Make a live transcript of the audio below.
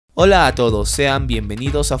Hola a todos, sean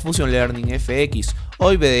bienvenidos a Fusionlearningfx.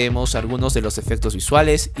 Hoy veremos algunos de los efectos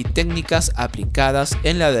visuales y técnicas aplicadas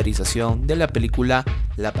en la realización de la película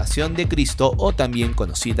La Pasión de Cristo, o también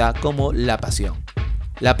conocida como La Pasión.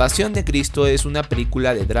 La Pasión de Cristo es una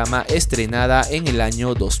película de drama estrenada en el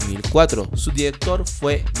año 2004. Su director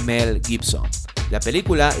fue Mel Gibson. La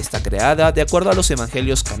película está creada de acuerdo a los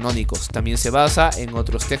evangelios canónicos, también se basa en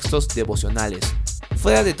otros textos devocionales.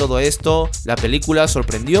 Fuera de todo esto, la película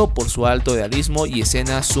sorprendió por su alto realismo y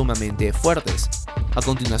escenas sumamente fuertes. A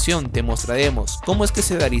continuación te mostraremos cómo es que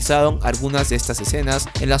se realizaron algunas de estas escenas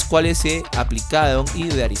en las cuales se aplicaron y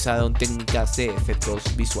realizaron técnicas de efectos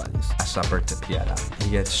visuales. He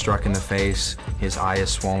gets struck in the face, his eye is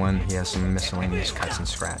swollen, he has some miscellaneous cuts and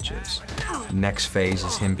scratches. The next phase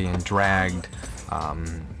is him being dragged.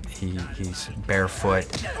 He's barefoot,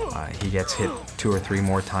 he gets hit 2 or 3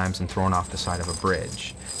 more times and thrown off the side of a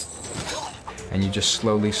bridge. And you just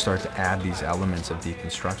slowly start to add these elements of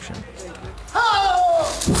deconstruction.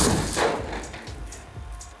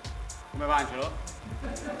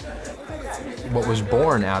 What was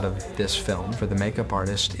born out of this film for the makeup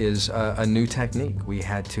artist is a new technique. We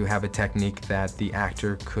had to have a technique that the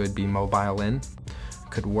actor could be mobile in,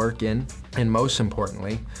 could work in, and most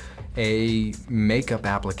importantly, a makeup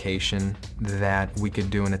application that we could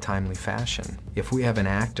do in a timely fashion. If we have an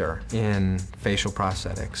actor in facial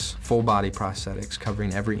prosthetics, full body prosthetics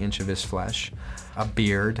covering every inch of his flesh, a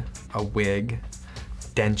beard, a wig,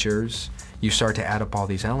 dentures, you start to add up all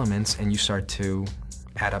these elements and you start to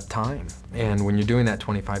add up time. And when you're doing that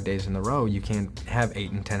 25 days in a row, you can't have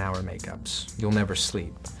 8 and 10 hour makeups. You'll never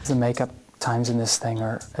sleep. The makeup times in this thing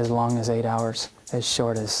are as long as 8 hours, as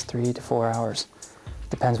short as 3 to 4 hours.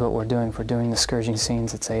 Depends what we're doing. If we're doing the scourging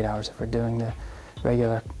scenes, it's 8 hours. If we're doing the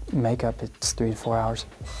regular makeup, it's 3 to 4 hours.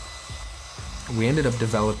 We ended up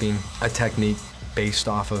developing a technique based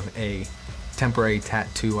off of a temporary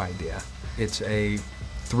tattoo idea. It's a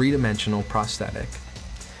 3-dimensional prosthetic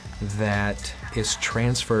that is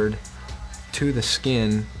transferred to the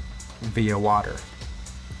skin via water.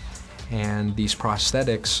 And these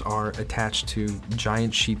prosthetics are attached to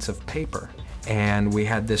giant sheets of paper. And we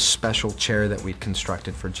had this special chair that we'd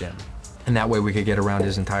constructed for Jim. And that way we could get around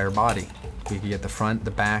his entire body. We could get the front,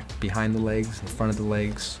 the back, behind the legs, the front of the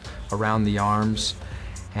legs, around the arms.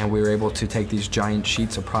 And we were able to take these giant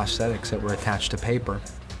sheets of prosthetics that were attached to paper,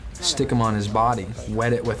 stick them on his body,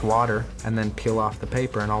 wet it with water, and then peel off the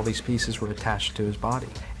paper, and all these pieces were attached to his body.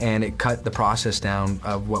 And it cut the process down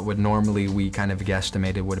of what would normally we kind of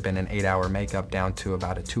guesstimated would have been an 8-hour makeup down to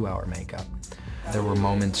about a 2-hour makeup. There were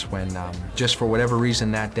moments when, just for whatever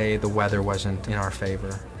reason that day, the weather wasn't in our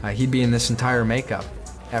favor. He'd be in this entire makeup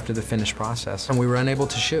after the finished process, and we were unable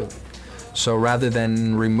to shoot. So rather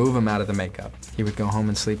than remove him out of the makeup, he would go home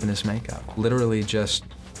and sleep in his makeup. Literally just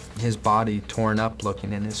his body torn up,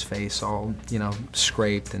 looking in his face all,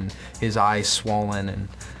 scraped, and his eyes swollen, and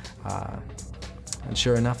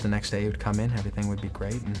sure enough, the next day he would come in, everything would be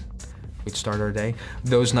great, and we'd start our day.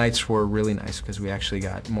 Those nights were really nice because we actually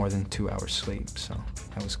got more than 2 hours sleep, so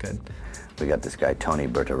that was good. We got this guy, Tony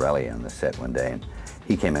Bertorelli, on the set one day, and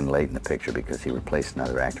he came in late in the picture because he replaced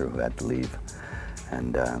another actor who had to leave.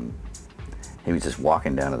 And he was just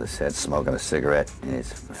walking down to the set, smoking a cigarette in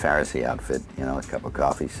his Pharisee outfit, a cup of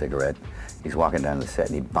coffee, cigarette. He's walking down to the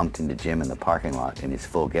set and he bumped into Jim in the parking lot in his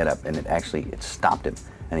full getup, and it stopped him.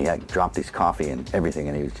 And he had dropped his coffee and everything,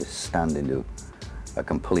 and he was just stunned into a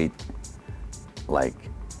complete,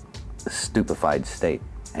 stupefied state.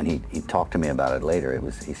 And he talked to me about it later.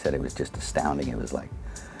 He said it was just astounding. It was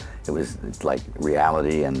like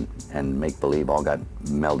reality and make-believe all got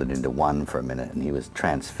melded into one for a minute, and he was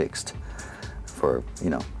transfixed for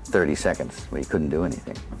 30 seconds where he couldn't do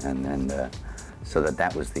anything. And so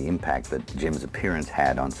that was the impact that Jim's appearance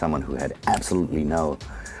had on someone who had absolutely no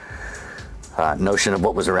notion of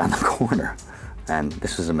what was around the corner. And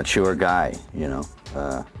this was a mature guy,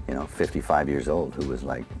 55 years old, who was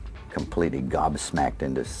completely gobsmacked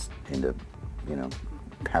into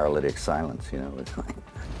paralytic silence. It was like,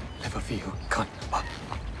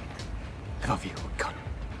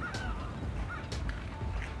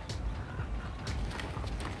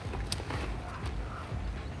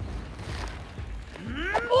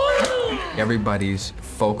 Everybody's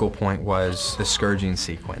focal point was the scourging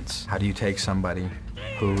sequence. How do you take somebody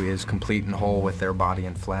who is complete and whole with their body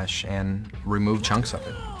and flesh and remove chunks of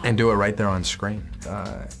it and do it right there on screen?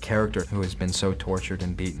 A character who has been so tortured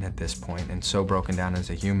and beaten at this point and so broken down as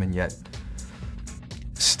a human, yet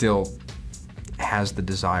still has the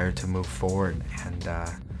desire to move forward,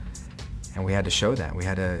 and we had to show that. We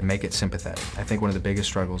had to make it sympathetic. I think one of the biggest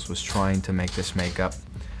struggles was trying to make this makeup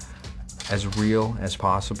as real as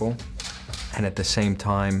possible, and at the same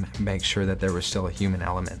time make sure that there was still a human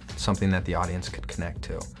element, something that the audience could connect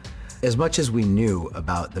to. As much as we knew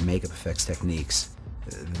about the makeup effects techniques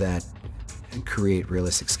that create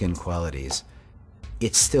realistic skin qualities,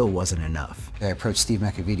 it still wasn't enough. I approached Steve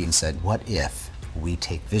McAvity and said, what if we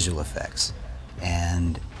take visual effects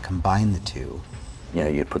and combine the two? You know,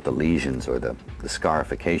 you'd put the lesions or the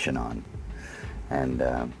scarification on, and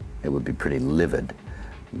it would be pretty livid.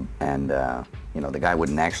 And, you know, the guy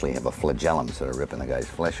wouldn't actually have a flagellum sort of ripping the guy's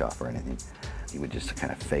flesh off or anything. He would just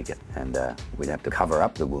kind of fake it. And we'd have to cover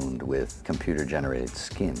up the wound with computer-generated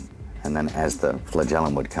skin. And then as the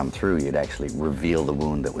flagellum would come through, you'd actually reveal the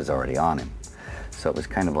wound that was already on him. So it was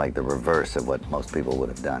kind of like the reverse of what most people would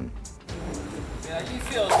have done. Yeah, you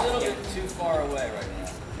feel a little bit too far away right now.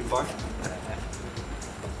 Too far?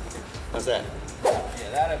 How's that?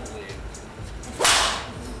 Yeah, that I believe.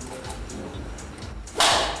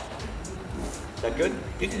 Is that good?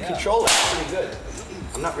 You can control it pretty good.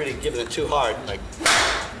 I'm not really giving it too hard, like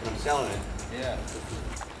when I'm selling it. Yeah.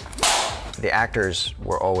 The actors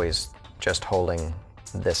were always just holding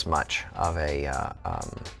this much of a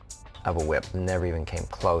whip. Never even came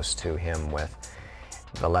close to him with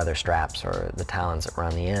the leather straps or the talons that were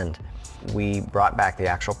on the end. We brought back the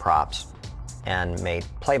actual props and made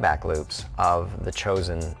playback loops of the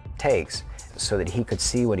chosen takes so that he could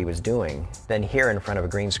see what he was doing. Then here in front of a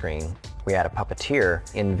green screen, we had a puppeteer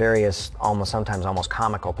in various, sometimes almost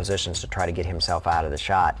comical positions to try to get himself out of the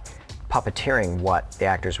shot, puppeteering what the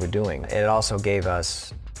actors were doing. It also gave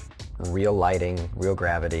us real lighting, real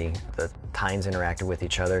gravity. The tines interacted with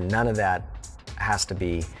each other. None of that has to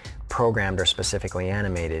be programmed or specifically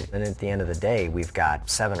animated. And at the end of the day, we've got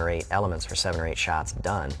 7 or 8 elements for 7 or 8 shots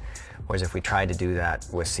done. Whereas if we tried to do that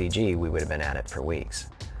with CG, we would have been at it for weeks.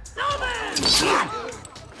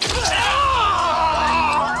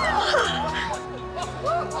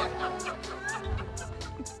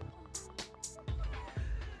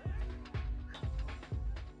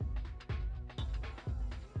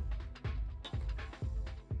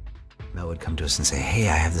 Mel would come to us and say, hey,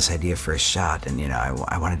 I have this idea for a shot, and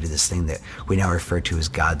I want to do this thing that we now refer to as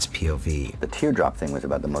God's POV. The teardrop thing was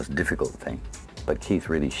about the most difficult thing, but Keith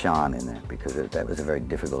really shone in that because that was a very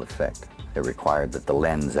difficult effect. It required that the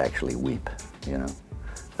lens actually weep,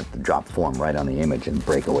 that the drop form right on the image and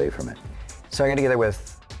break away from it. So I got together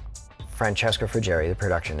with Francesco Friggeri, the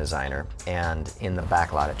production designer, and in the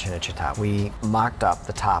backlot at Cinecittà, we mocked up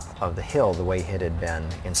the top of the hill the way it had been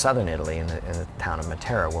in southern Italy, in the town of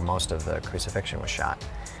Matera, where most of the crucifixion was shot.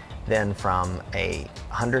 Then from a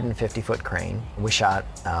 150-foot crane, we shot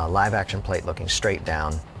a live-action plate looking straight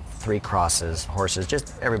down, 3 crosses, horses,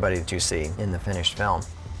 just everybody that you see in the finished film.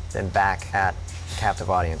 Then back at Captive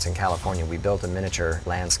Audience in California, we built a miniature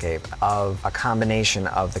landscape of a combination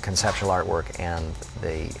of the conceptual artwork and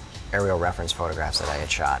the aerial reference photographs that I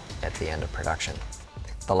had shot at the end of production.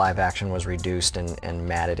 The live action was reduced and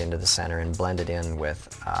matted into the center and blended in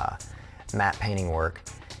with matte painting work.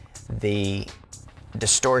 The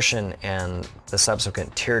distortion and the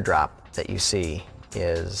subsequent teardrop that you see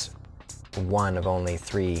is one of only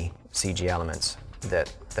 3 CG elements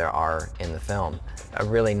that there are in the film. A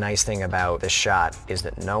really nice thing about this shot is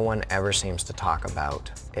that no one ever seems to talk about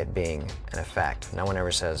it being an effect. No one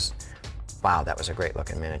ever says, wow, that was a great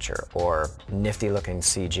looking miniature, or nifty looking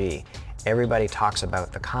CG. Everybody talks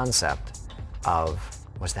about the concept of,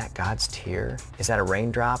 was that God's tear? Is that a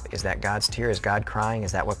raindrop? Is that God's tear? Is God crying?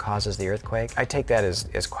 Is that what causes the earthquake? I take that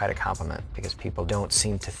as quite a compliment because people don't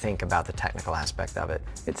seem to think about the technical aspect of it.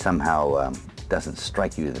 It somehow doesn't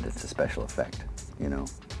strike you that it's a special effect,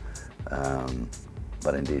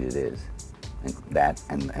 but indeed it is. And that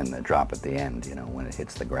and the drop at the end, when it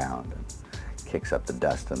hits the ground and kicks up the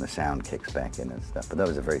dust and the sound kicks back in and stuff. But that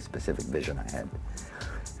was a very specific vision I had.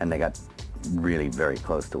 And they got really very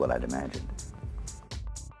close to what I'd imagined.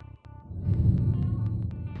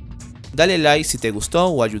 Dale like si te gustó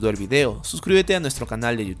o ayudó el video, suscríbete a nuestro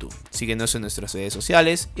canal de YouTube, síguenos en nuestras redes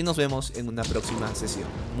sociales y nos vemos en una próxima sesión.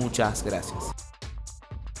 Muchas gracias.